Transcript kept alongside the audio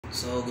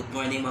So, good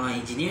morning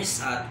mga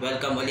engineers at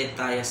welcome ulit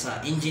tayo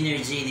sa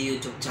Engineer JD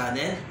YouTube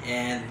channel.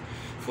 And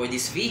for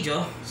this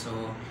video,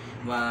 so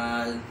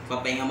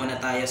magpapahinga muna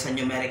tayo sa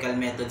numerical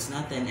methods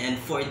natin. And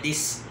for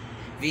this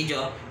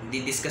video,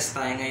 di-discuss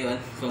tayo ngayon.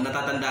 Kung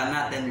natatandaan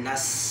natin,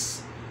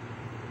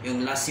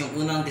 yung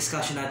unang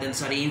discussion natin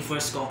sa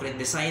reinforced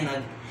concrete design,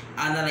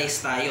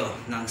 nag-analyze tayo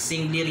ng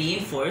singly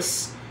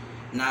reinforced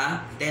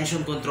na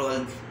tension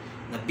controlled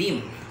na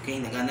beam. Okay,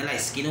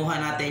 nag-analyze.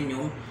 Kinuha natin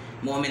yung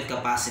moment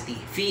capacity,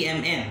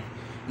 VMN.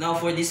 Now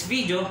for this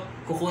video,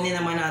 kukunin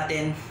naman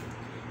natin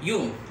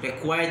yung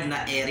required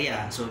na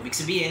area. So ibig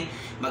sabihin,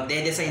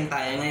 magde-design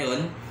tayo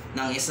ngayon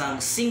ng isang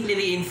singly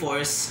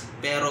reinforced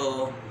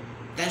pero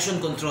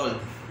tension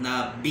controlled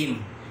na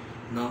beam,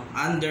 no,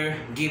 under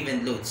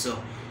given load. So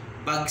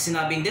pag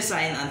sinabing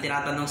design, ang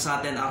tinatanong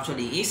sa atin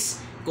actually is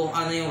kung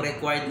ano yung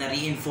required na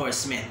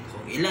reinforcement,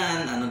 kung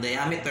ilan, anong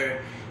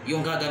diameter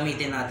yung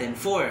gagamitin natin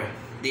for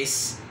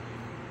this,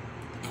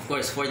 of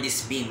course, for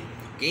this beam.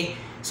 Okay?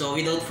 So,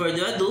 without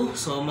further ado,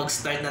 so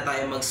mag-start na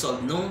tayo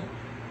mag-solve nung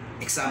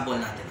example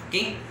natin.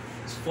 Okay?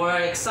 So, for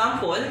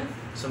example,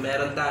 so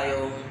meron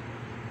tayong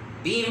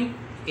beam,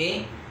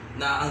 okay,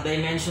 na ang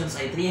dimensions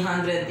ay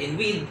 300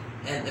 in width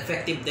and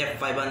effective depth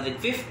 550.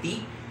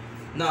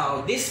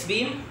 Now, this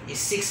beam is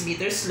 6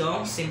 meters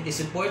long, simply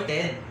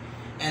supported,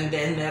 and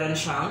then meron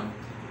siyang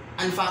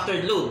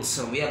unfactored load.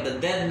 So, we have the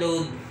dead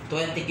load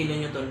 20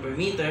 kN per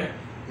meter,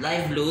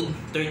 live load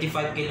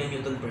 35 kN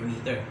per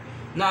meter.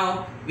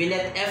 Now, we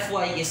let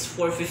Fy is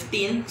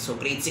 415, so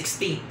grade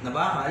 60 na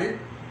bakal,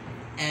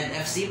 and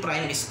Fc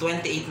prime is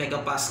 28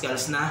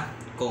 megapascals na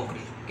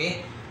concrete.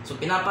 Okay? So,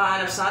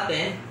 pinapahanap sa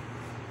atin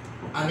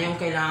ano yung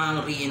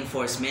kailangang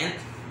reinforcement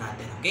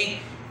natin.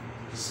 Okay?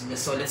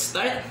 So, let's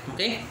start.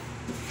 Okay?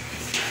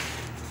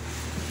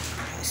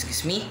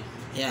 Excuse me.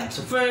 Ayan.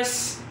 So,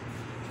 first,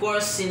 of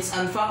course, since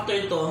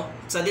unfactored to,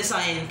 sa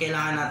design,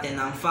 kailangan natin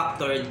ng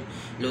factored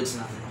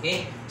loads natin.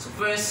 Okay? So,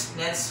 first,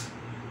 let's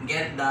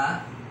get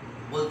the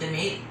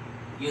ultimate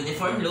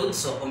uniform load.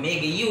 So,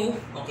 omega U,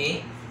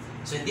 okay?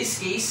 So, in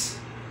this case,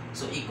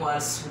 so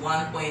equals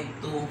 1.2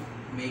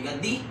 omega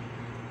D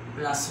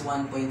plus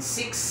 1.6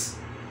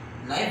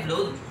 live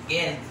load.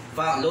 Again,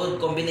 load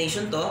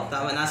combination to.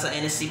 Tama, nasa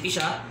NSCP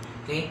siya.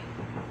 Okay?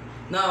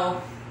 Now,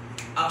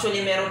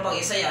 actually, meron pang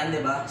isa yan, di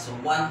ba? So,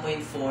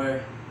 1.4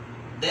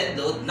 dead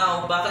load.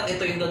 Now,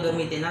 bakit ito yung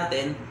gagamitin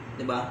natin?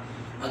 Di ba?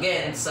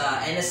 Again,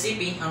 sa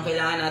NSCP, ang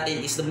kailangan natin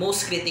is the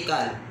most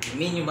critical. I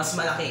mean, yung mas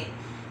malaki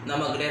na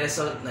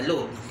magre-result na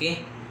load.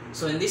 Okay?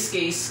 So, in this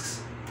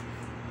case,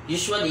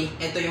 usually,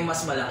 ito yung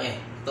mas malaki.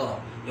 Ito,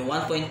 yung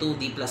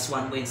 1.2D plus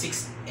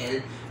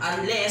 1.6L.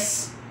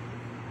 Unless,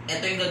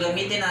 ito yung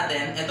gagamitin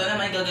natin. Ito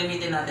naman yung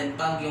gagamitin natin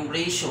pag yung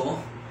ratio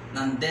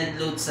ng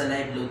dead load sa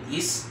live load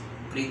is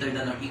greater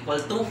than or equal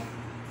to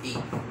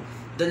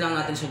 8. Doon lang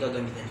natin siya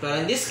gagamitin. Pero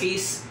in this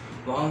case,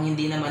 mukhang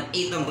hindi naman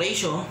 8 ang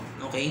ratio.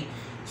 Okay?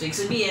 So, ibig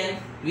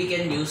sabihin, we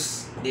can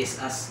use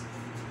this as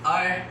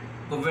our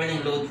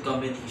governing load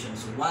combination.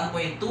 So,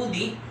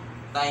 1.2D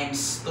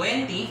times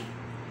 20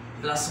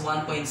 plus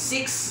 1.6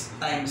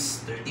 times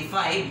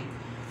 35.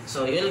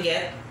 So, you'll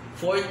get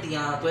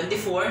 24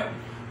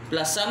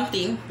 plus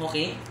something.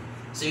 Okay?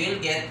 So, you'll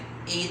get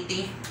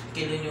 80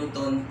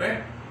 kilonewton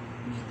per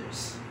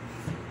meters.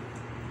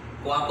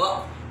 Kuha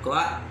po?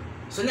 Kuha.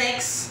 So,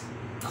 next,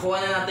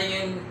 nakuha na natin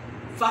yung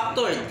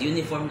factored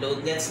uniform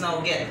load. Let's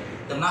now get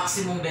the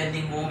maximum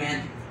bending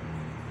moment,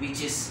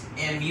 which is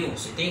MU.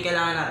 So, ito yung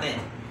kailangan natin.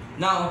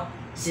 Now,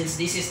 since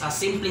this is a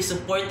simply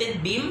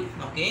supported beam,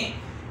 okay,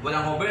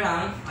 walang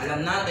overhang,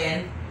 alam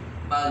natin,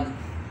 pag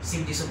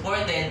simply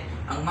supported,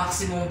 ang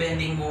maximum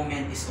bending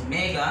moment is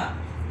omega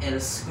L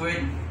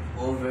squared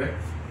over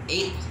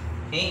 8.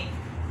 Okay?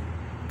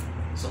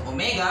 So,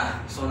 omega,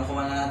 so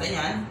nakuha na natin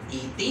yan,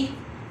 80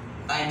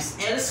 times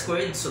L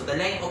squared, so the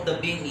length of the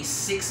beam is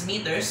 6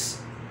 meters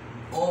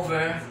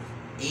over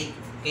 8.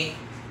 Okay?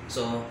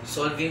 So,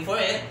 solving for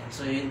it,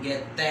 so you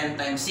get 10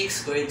 times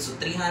 6 squared, so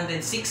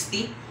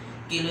 360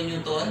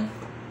 kilonewton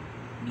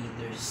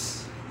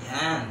meters.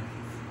 Yan.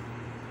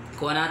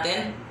 Kuha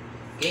natin.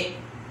 Okay?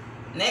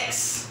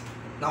 Next,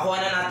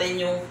 nakuha na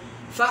natin yung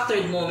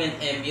factored moment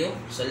MU.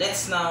 So,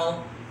 let's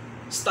now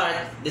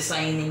start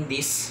designing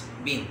this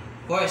beam.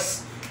 Of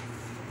course,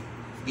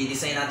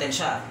 i-design natin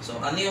siya. So,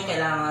 ano yung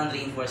kailangan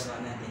reinforce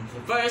natin? So,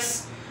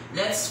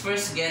 let's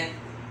first get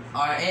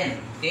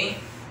Rn. Okay?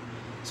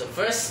 So,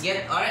 first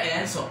get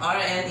Rn. So,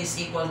 Rn is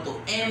equal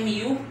to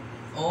MU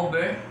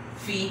over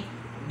phi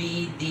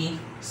BD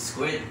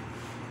squared.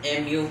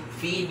 MU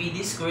phi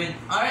BD squared.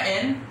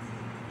 Rn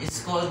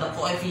is called the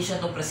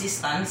coefficient of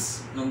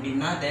resistance ng beam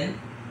natin.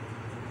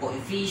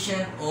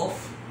 Coefficient of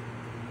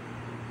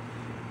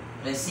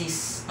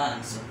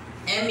resistance. So,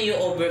 MU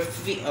over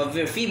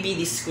phi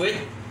BD squared.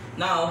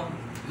 Now,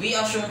 we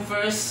assume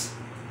first,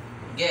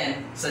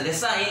 again, sa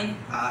design,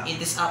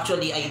 it is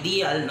actually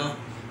ideal, no?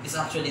 It's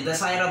actually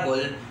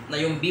desirable na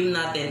yung beam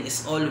natin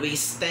is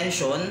always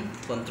tension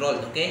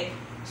controlled. Okay?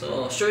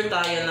 So, sure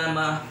tayo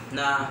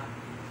na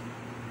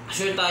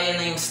sure tayo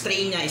na yung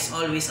strain niya is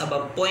always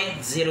above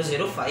 0.005,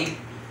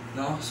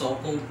 no? So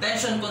kung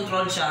tension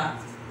control siya,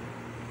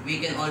 we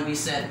can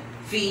always set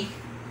phi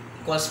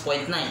equals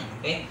 0.9,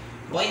 okay?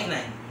 0.9.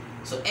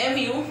 So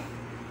mu,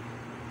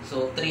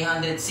 so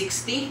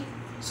 360,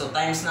 so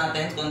times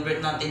natin, convert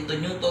natin to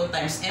Newton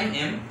times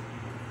mm,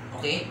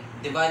 okay?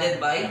 Divided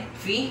by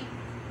phi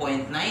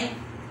 0.9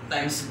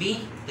 times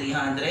b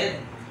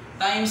 300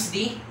 times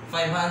d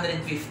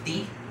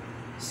 550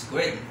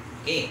 squared.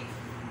 Okay.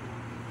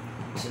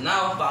 So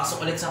now,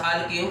 pasok ulit sa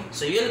calcu.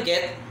 So you'll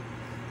get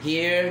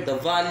here the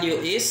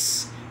value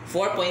is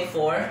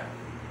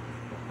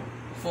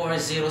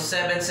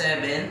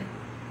 4.44077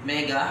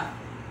 mega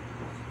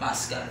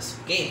pascals.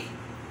 Okay.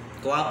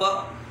 Kuha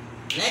po.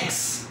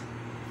 Next.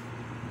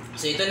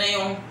 So ito na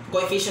yung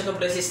coefficient of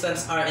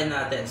resistance Rn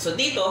natin. So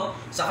dito,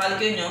 sa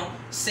calcu nyo,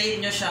 save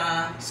nyo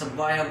siya sa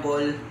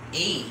variable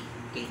A.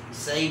 Okay.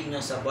 Save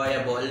nyo sa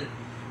variable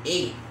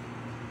A.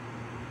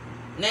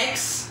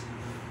 Next,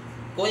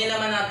 kunin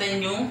naman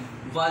natin yung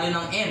value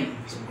ng M.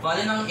 So,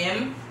 value ng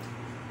M.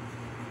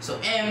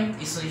 So, M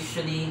is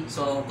usually,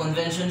 so,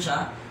 convention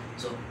siya.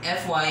 So,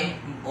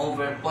 Fy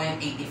over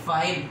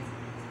 0.85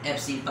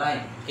 Fc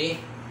prime.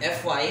 Okay?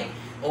 Fy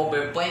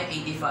over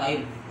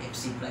 0.85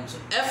 Fc prime. So,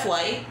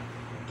 Fy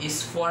is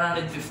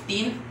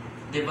 415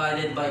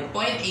 divided by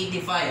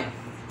 0.85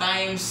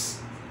 times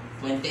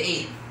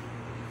 28.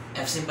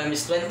 Fc prime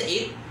is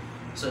 28.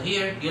 So,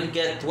 here, you'll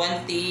get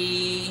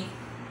 20...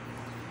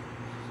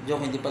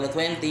 Joke, hindi pala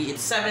 20.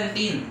 It's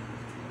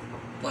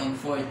 17.4370.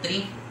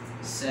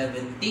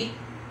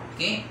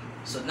 Okay?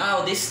 So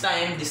now, this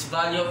time, this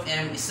value of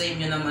M is save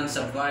nyo naman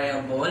sa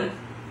variable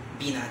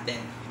B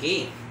natin.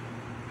 Okay?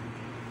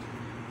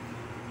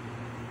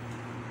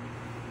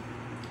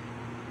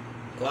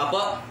 Kuha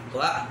po.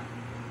 Kuha.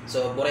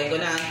 So, burahin ko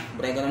na.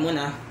 Burahin ko na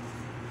muna.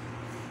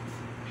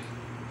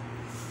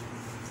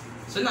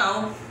 So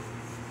now,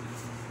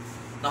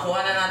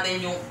 nakuha na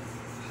natin yung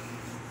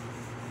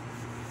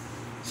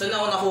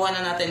nakuha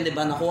na natin, di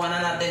ba? Nakuha na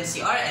natin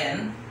si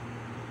Rn.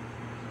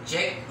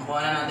 Check.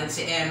 Nakuha na natin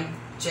si M.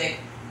 Check.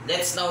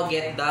 Let's now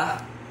get the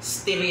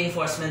steel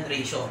reinforcement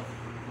ratio.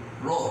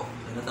 Rho.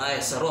 Ano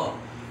tayo sa Rho?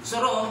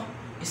 So, Rho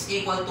is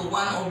equal to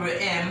 1 over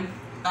M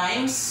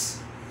times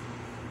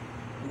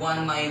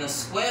 1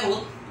 minus square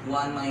root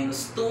 1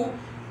 minus 2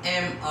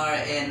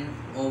 mRn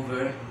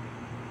over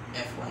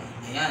Fy.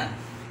 Ayan.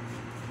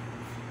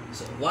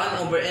 So, 1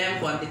 over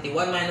M, quantity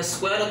 1 minus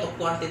square root of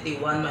quantity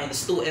 1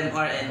 minus 2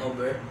 mRn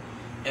over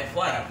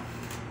Fy.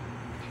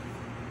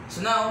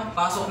 So now,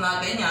 pasok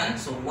natin yan.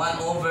 So,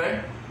 1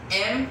 over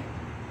M.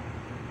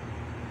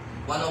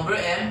 1 over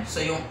M.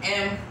 So, yung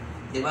M,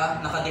 di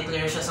ba,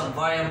 nakadeclare siya sa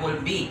variable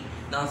B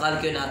ng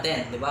calcu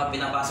natin. Di ba,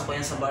 pinapasok ko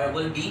yan sa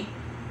variable B.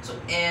 So,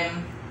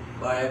 M,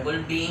 variable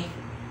B.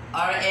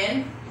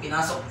 Rn,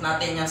 pinasok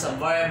natin yan sa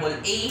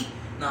variable A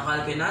ng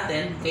calcu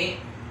natin.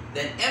 Okay?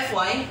 Then,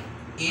 Fy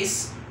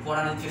is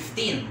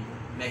 415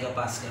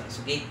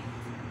 megapascals. Okay?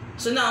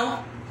 So now,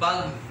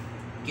 pag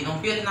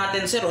kinompute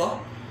natin si Rho,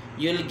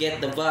 you'll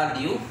get the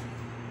value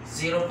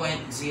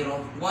 0.011844.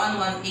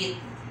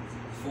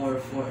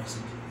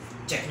 So,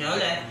 check nyo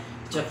ulit.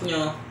 Check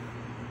nyo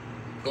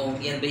kung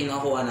yan ba yung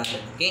nakuha natin.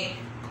 Okay?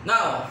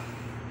 Now,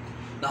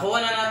 nakuha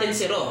na natin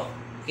si Rho.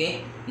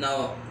 Okay?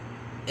 Now,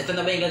 ito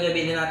na ba yung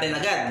gagawin natin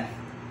agad?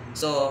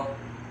 So,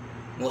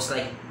 most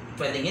like,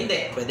 pwedeng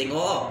hindi. Pwedeng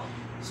oo.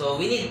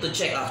 So, we need to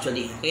check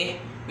actually. Okay?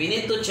 We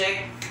need to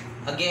check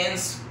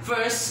against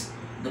first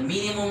the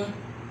minimum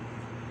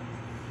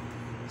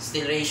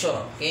steel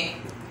ratio.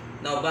 Okay?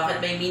 Now,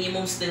 bakit may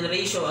minimum steel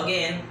ratio?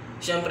 Again,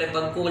 syempre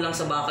pag kulang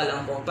sa bakal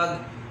lang po.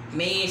 Pag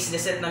may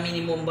sineset na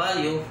minimum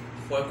value,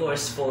 for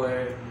course, for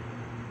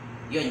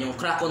yun, yung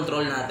crack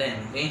control natin.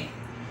 Okay?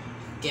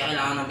 Kaya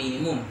kailangan ng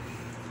minimum.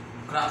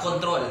 Crack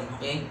control.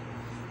 Okay?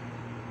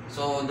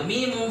 So, the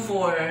minimum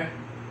for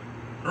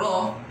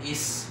Rho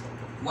is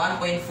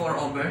 1.4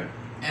 over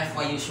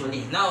Fy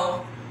usually.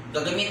 Now,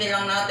 gagamitin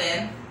lang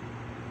natin.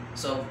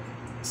 So,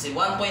 si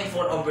 1.4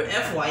 over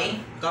Fy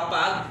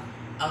kapag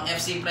ang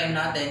Fc prime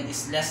natin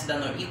is less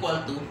than or equal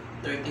to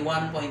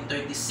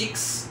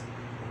 31.36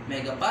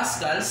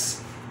 megapascals.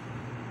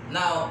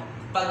 Now,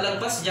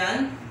 paglagpas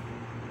dyan,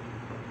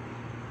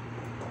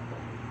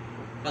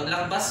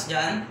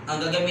 ang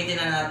gagamitin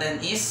na natin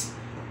is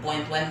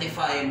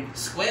 0.25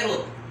 square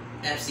root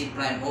Fc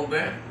prime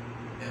over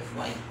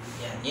Fy.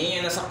 Yan. Yan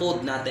yung nasa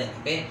code natin.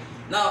 Okay?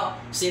 Now,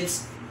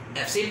 since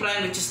Fc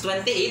prime which is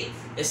 28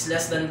 is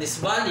less than this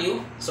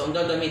value, so ang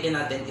gagamitin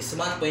natin is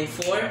 1.4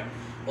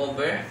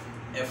 over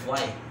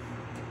Fy.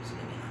 So,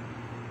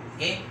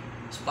 okay?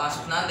 So,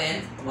 pasok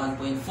natin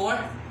 1.4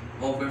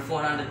 over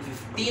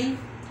 415.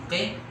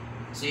 Okay?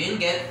 So,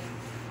 you'll get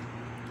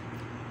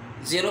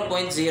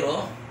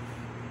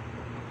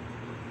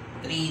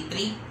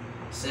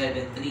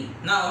 0.03373.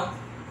 Now,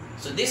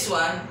 so this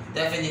one,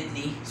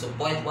 definitely, so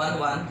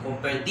 0.11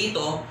 compared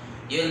dito,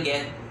 you'll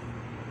get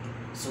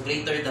so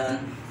greater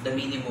than the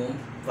minimum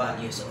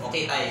value. So,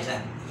 okay tayo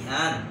dyan.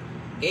 Yan.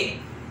 Okay?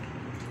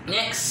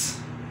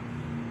 Next,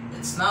 the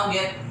let's now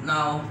get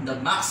the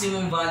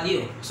maximum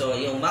value. So,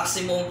 yung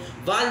maximum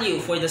value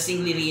for the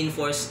singly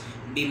reinforced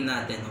beam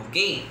natin.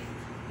 Okay.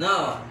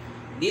 Now,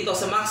 dito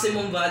sa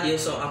maximum value,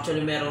 so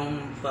actually merong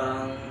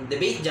parang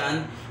debate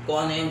dyan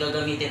kung ano yung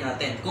gagamitin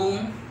natin.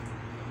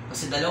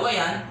 Kasi dalawa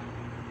yan,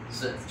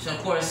 so of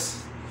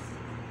course,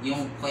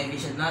 yung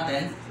coefficient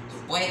natin, so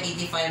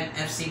 0.85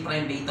 FC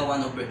prime beta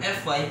 1 over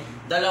Fy,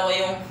 dalawa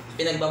yung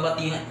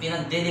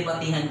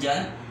pinagdedebatihan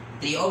dyan,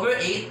 3 over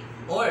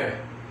 8 or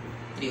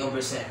 3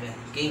 over 7.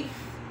 Okay?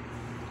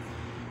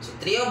 So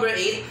 3 over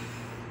 8,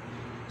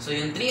 so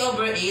yung 3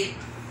 over 8,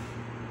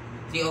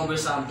 3 over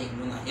something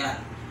muna, yan.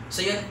 So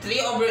yung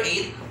 3 over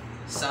 8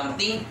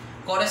 something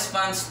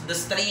corresponds to the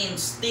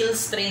steel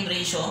strain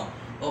ratio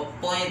of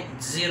 0.005.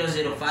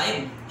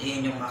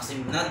 Ayan yung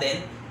maximum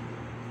natin.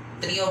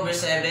 3 over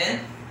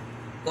 7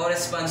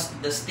 corresponds to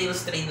the steel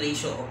strain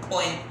ratio of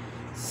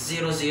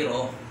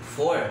 0.004.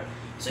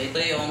 So ito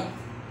yung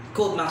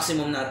code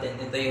maximum natin.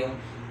 Ito yung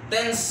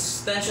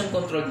tension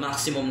controlled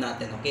maximum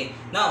natin. Okay.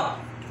 Now,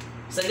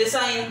 sa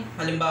design,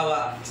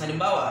 halimbawa,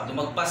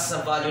 lumagpas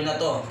sa value na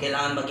to,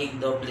 kailangan maging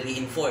doubly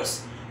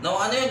reinforced. Now,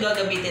 ano yung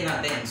gagamitin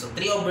natin? So,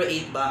 3 over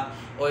 8 ba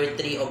or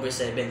 3 over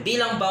 7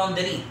 bilang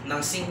boundary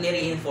ng singly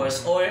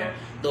reinforced or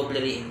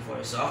doubly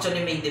reinforced. So,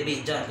 actually may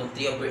debate dyan kung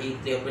 3 over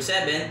 8, 3 over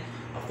 7.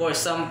 Of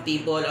course, some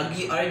people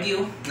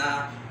argue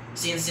na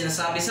since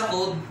sinasabi sa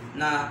code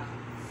na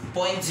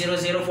 0.004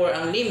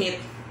 ang limit,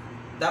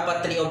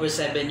 dapat 3 over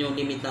 7 yung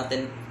limit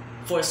natin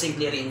for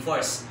singly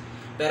reinforced.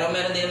 Pero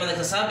meron din naman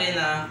nagsasabi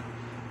na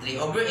 3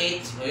 over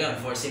 8, so yun,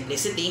 for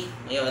simplicity,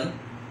 ayun.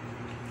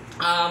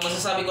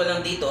 Masasabi ko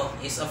lang dito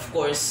is of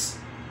course,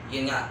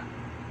 yun nga,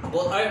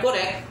 both are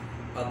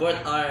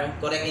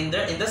correct in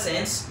the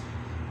sense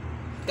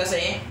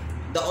kasi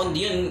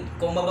yun,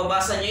 kung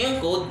mababasa nyo yung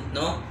code,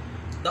 no,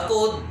 the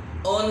code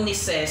only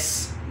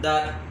says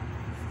that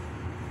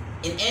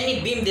in any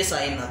beam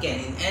design,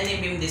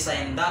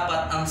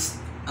 dapat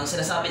ang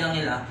sinasabi lang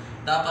nila,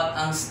 dapat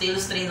ang steel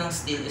strain ng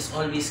steel is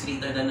always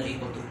greater than or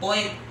equal to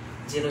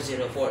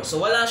 0.004.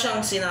 So wala siyang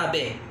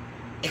sinabi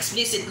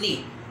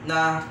explicitly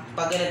na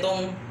pag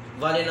ganitong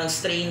value ng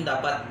strain,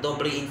 dapat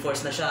doubly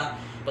reinforced na siya.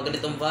 Pag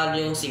ganitong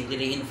value, singly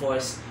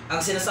reinforced.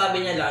 Ang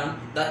sinasabi niya lang,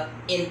 that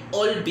in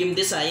all beam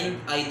design,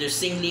 either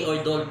singly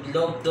or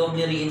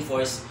doubly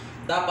reinforced,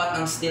 dapat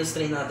ang steel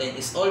strain natin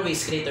is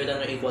always greater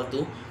than or equal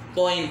to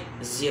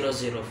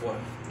 0.004.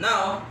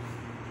 Now,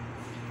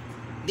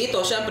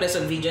 dito, syempre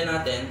sa video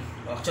natin,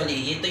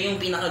 actually, ito yung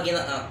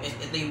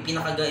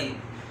pinaka-guide.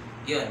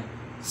 Yun.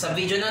 Sa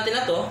video natin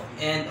na to,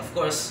 and of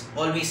course,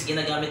 always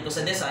ginagamit ko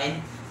sa design,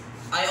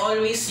 I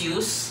always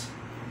use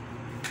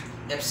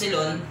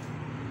epsilon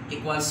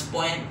equals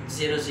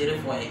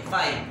 0.005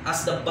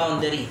 as the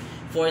boundary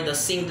for the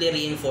singly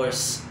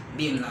reinforced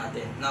beam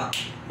natin. Now,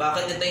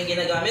 bakit ito yung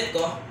ginagamit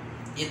ko?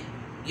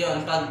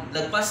 Yun, pag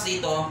lagpas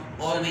dito,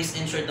 always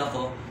ensured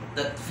ako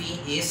that phi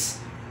is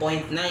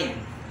 0.9.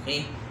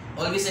 Okay?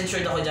 Always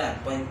ensured ako dyan.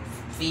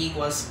 Phi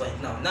equals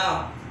 0.9.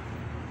 Now,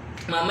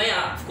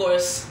 mamaya, of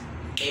course,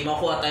 may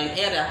makuha tayong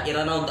area,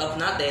 i-round up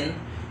natin.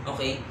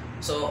 Okay?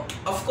 So,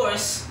 of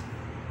course,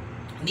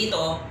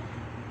 dito,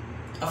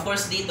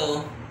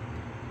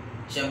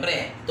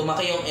 syempre,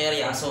 tumaki yung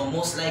area. So,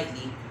 most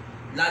likely,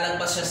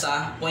 lalagpas siya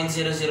sa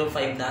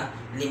 0.005 na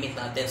limit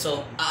natin.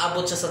 So,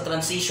 aabot siya sa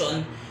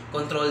transition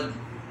controlled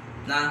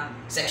na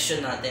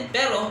section natin.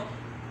 Pero,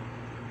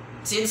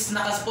 since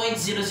naka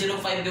 0.005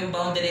 yung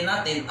boundary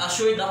natin,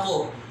 assured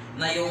ako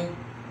na yung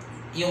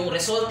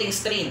resulting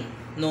strain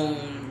nung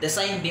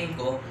design beam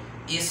ko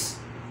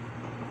is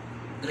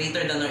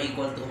greater than or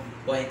equal to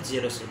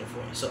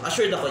 0.004. So,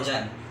 assured ako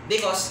dyan.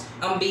 Because,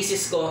 ang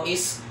basis ko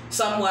is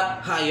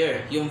somewhat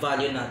higher yung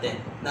value natin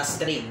na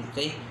strain.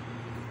 Okay?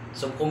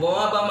 So, kung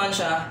bumaba man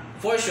siya,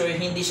 for sure,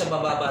 hindi siya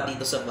bababa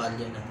dito sa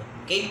value na to.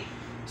 Okay?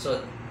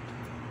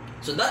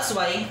 So that's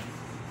why,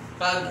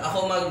 pag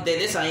ako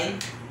magde-design,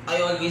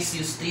 I always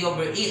use 3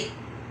 over 8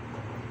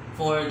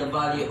 for the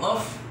value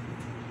of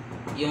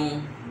yung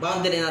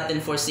boundary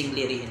natin for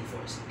singly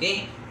reinforced.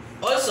 Okay?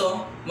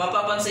 Also,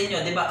 mapapansin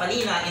nyo, di ba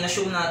kanina,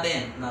 inassume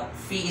natin na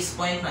phi is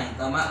 0.9.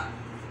 Tama?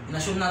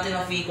 In-assume natin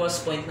na phi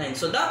equals 0.9.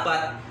 So,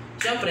 dapat,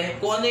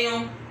 syempre, kung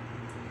ano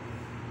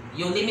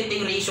yung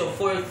limiting ratio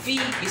for phi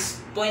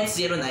is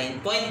 0.09,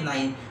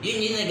 yun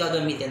yung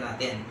gagamitin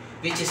natin,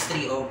 which is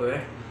 3 over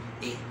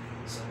 8.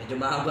 So, medyo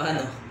mahaba,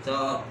 no?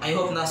 So, I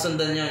hope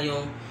nasundan nyo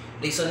yung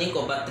reasoning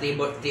ko, but 3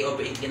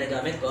 over 8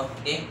 ginagamit ko.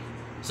 Okay?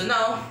 So,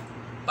 now,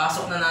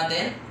 pasok na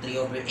natin, 3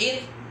 over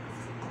 8,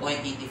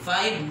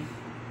 0.85,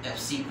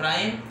 FC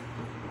prime,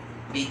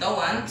 beta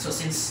 1. So,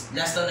 since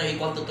less than or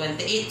equal to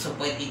 28, so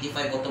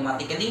 0.85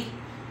 automatically.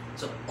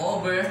 So,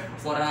 over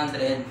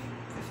 415.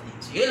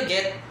 So, you'll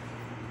get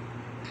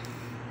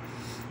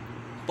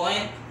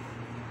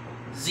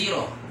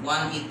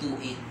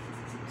 0.01828.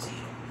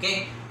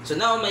 Okay? So,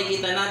 now,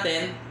 makikita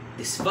natin,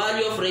 this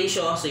value of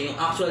ratio, so yung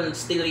actual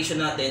steel ratio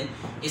natin,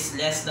 is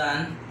less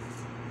than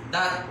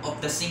that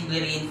of the singly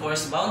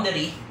reinforced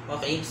boundary.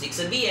 Okay? So,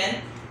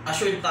 sabihin,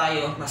 assured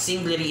tayo na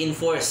singly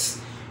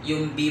reinforced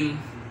yung beam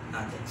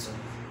natin. So,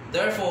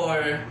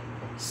 therefore,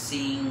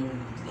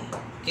 singly.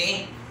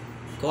 Okay?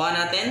 Kuha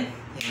natin.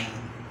 Yan.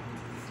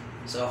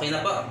 So, okay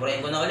na po.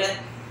 Burahin ko na ulit.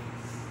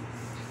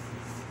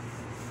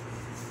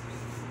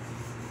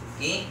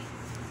 Okay?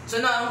 So,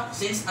 now,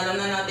 since alam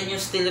na natin yung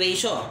still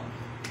ratio,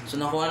 so,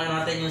 nakuha na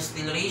natin yung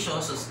still ratio.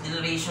 So,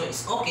 still ratio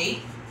is okay.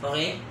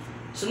 Okay?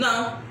 So,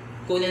 now,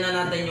 kunin na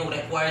natin yung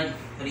required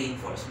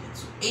reinforcement.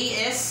 So,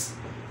 AS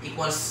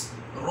equals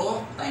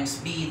rho times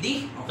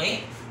BD.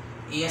 Okay?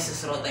 AS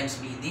is rho times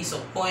BD. So,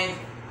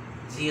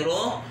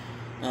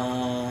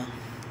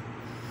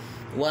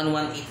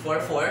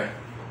 11844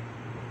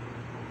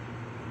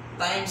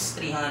 times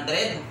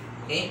 300,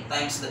 okay,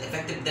 times the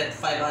effective depth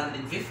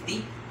 550,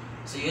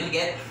 so you'll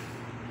get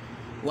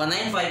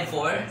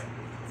 1954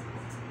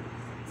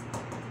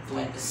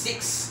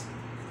 26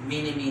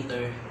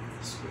 millimeter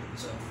squared.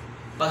 So,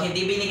 pag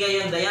hindi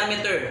binigay yung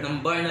diameter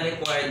ng bar na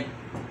required,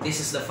 this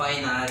is the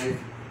final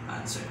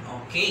answer.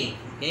 Okay,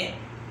 okay.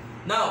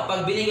 Now,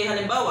 pag binigay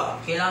halimbawa,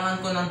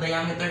 kailangan ko ng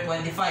diameter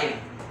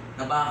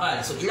 25 na bakal.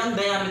 So, ilang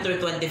diameter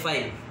 25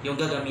 yung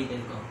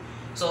gagamitin ko?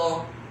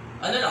 So,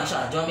 ano lang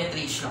siya,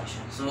 geometry-ish lang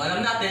siya. So, alam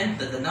natin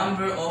that the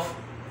number of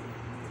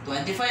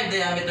 25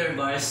 diameter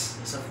bars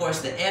is of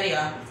course the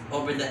area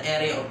over the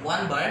area of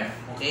 1 bar.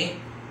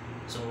 Okay?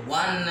 So,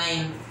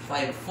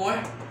 1954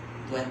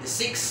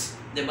 26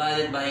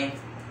 divided by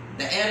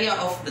the area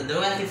of the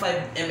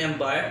 25 mm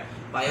bar,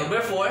 pi over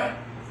 4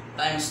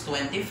 times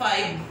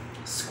 25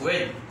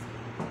 squared.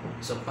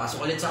 So,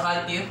 pasok ulit sa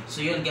calcu.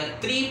 So, you'll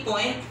get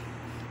 3.9812.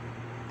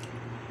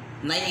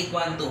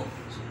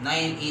 So,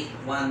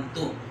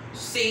 9812.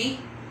 Say,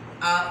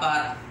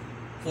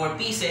 4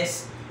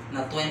 pieces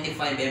na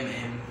 25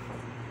 mm.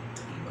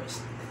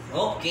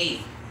 Okay.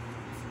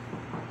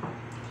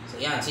 So,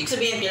 yan. So, ibig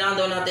sabihin, kailangan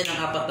daw natin ng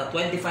 4 na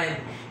 25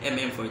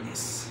 mm for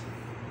this.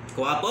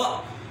 Kuha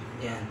po.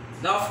 Yan.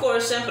 Now, of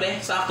course,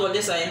 siyempre, sa actual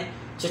design,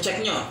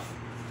 check nyo.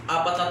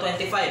 4 na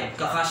 25.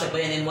 Kakasya ba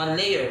yan in 1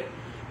 layer?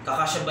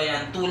 Kakasya ba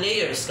yan 2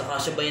 layers?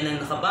 Kakasya ba yan ng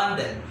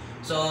nakabundle?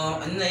 So,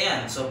 ano na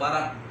yan? So,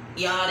 parang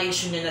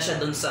i-arrange nyo na siya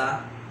dun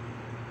sa,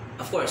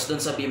 of course, dun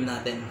sa beam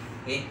natin.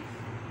 Okay?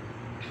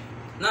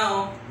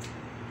 Now,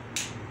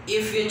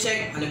 if you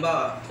check,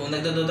 halimbawa, kung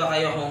nagdududa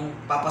kayo kung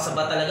papasa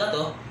ba talaga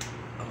to,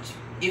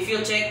 if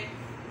you check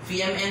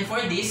VMN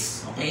for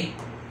this, okay?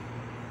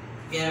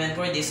 VMN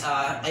for this,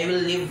 I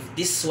will leave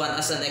this one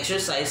as an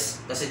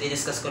exercise kasi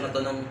diniscuss ko na to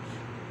nung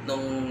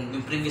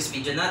previous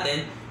video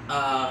natin.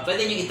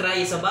 Pwede nyo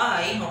i-try sa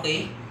bahay,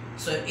 okay?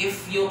 So,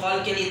 if you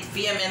calculate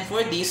VMN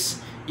for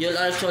this, you'll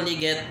actually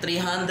get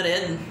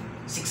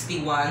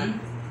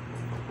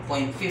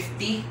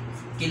 361.50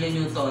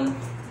 kilonewton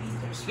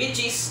meters,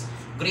 which is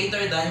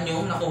greater than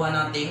yung nakuha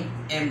nating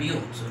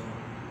MU. So,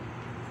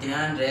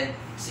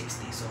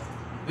 360. So,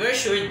 we're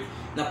sure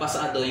na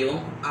pasado yung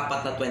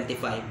 4 na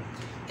 25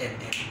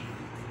 mm.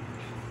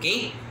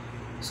 Okay?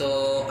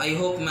 So, I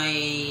hope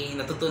may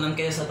natutunan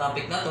kayo sa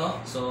topic na to.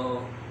 So,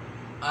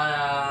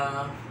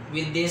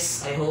 with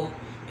this, I hope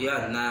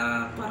yan,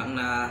 na parang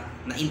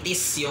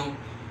na-intis yung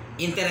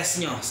interest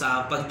nyo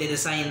sa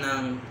pagde-design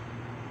ng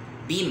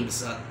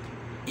beams at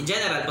in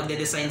general,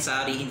 pagde-design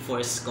sa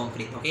reinforced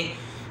concrete. Okay?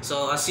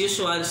 So, as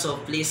usual, so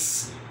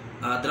please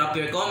drop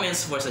your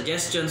comments for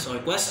suggestions or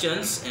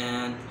questions,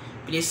 and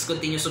please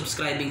continue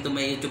subscribing to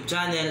my YouTube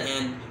channel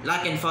and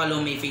like and follow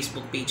my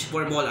Facebook page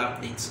for more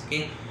updates.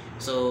 Okay?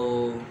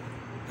 So,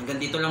 hanggang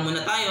dito lang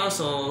muna tayo.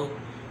 So,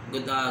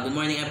 good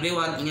morning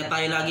everyone. Ingat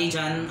tayo lagi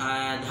dyan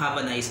and have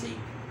a nice day.